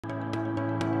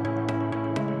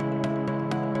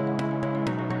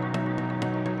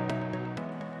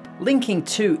Linking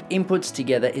two inputs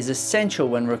together is essential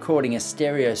when recording a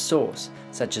stereo source,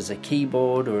 such as a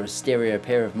keyboard or a stereo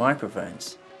pair of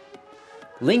microphones.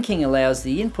 Linking allows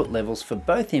the input levels for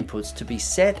both inputs to be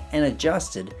set and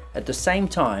adjusted at the same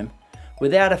time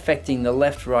without affecting the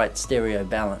left-right stereo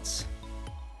balance.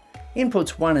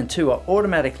 Inputs 1 and 2 are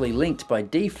automatically linked by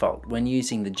default when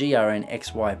using the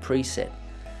GRN-XY preset,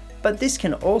 but this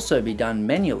can also be done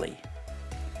manually.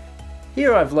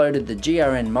 Here I've loaded the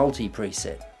GRN Multi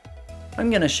preset. I'm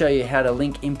going to show you how to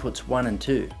link inputs 1 and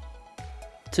 2.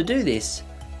 To do this,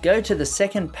 go to the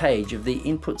second page of the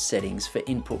input settings for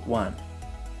input 1.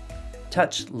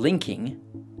 Touch Linking,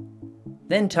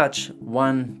 then touch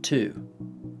 1, 2.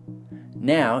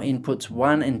 Now inputs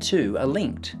 1 and 2 are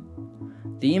linked.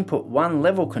 The input 1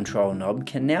 level control knob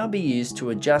can now be used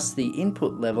to adjust the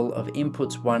input level of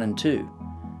inputs 1 and 2.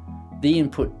 The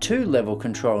input 2 level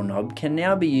control knob can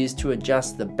now be used to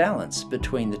adjust the balance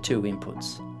between the two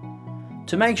inputs.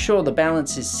 To make sure the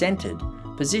balance is centered,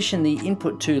 position the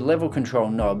input 2 level control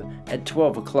knob at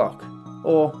 12 o'clock,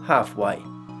 or halfway.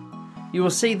 You will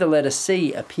see the letter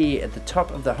C appear at the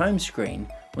top of the home screen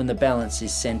when the balance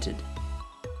is centered.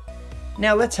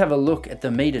 Now let's have a look at the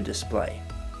meter display.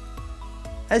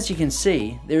 As you can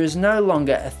see, there is no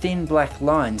longer a thin black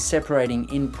line separating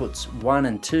inputs 1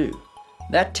 and 2.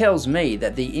 That tells me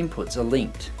that the inputs are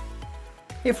linked.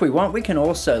 If we want, we can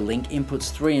also link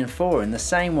inputs 3 and 4 in the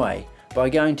same way by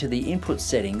going to the input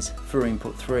settings for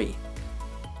input 3.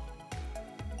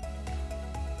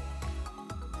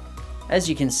 As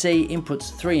you can see,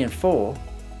 inputs 3 and 4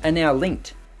 are now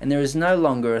linked and there is no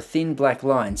longer a thin black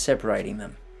line separating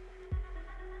them.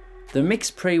 The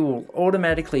MixPre will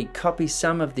automatically copy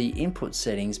some of the input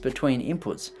settings between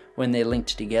inputs when they're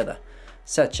linked together,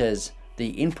 such as the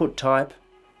input type,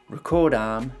 record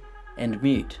arm, and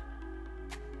mute.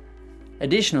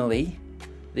 Additionally,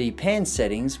 the pan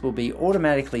settings will be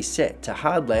automatically set to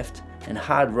hard left and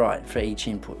hard right for each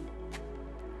input.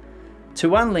 To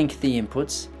unlink the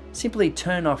inputs, simply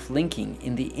turn off linking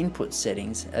in the input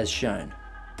settings as shown.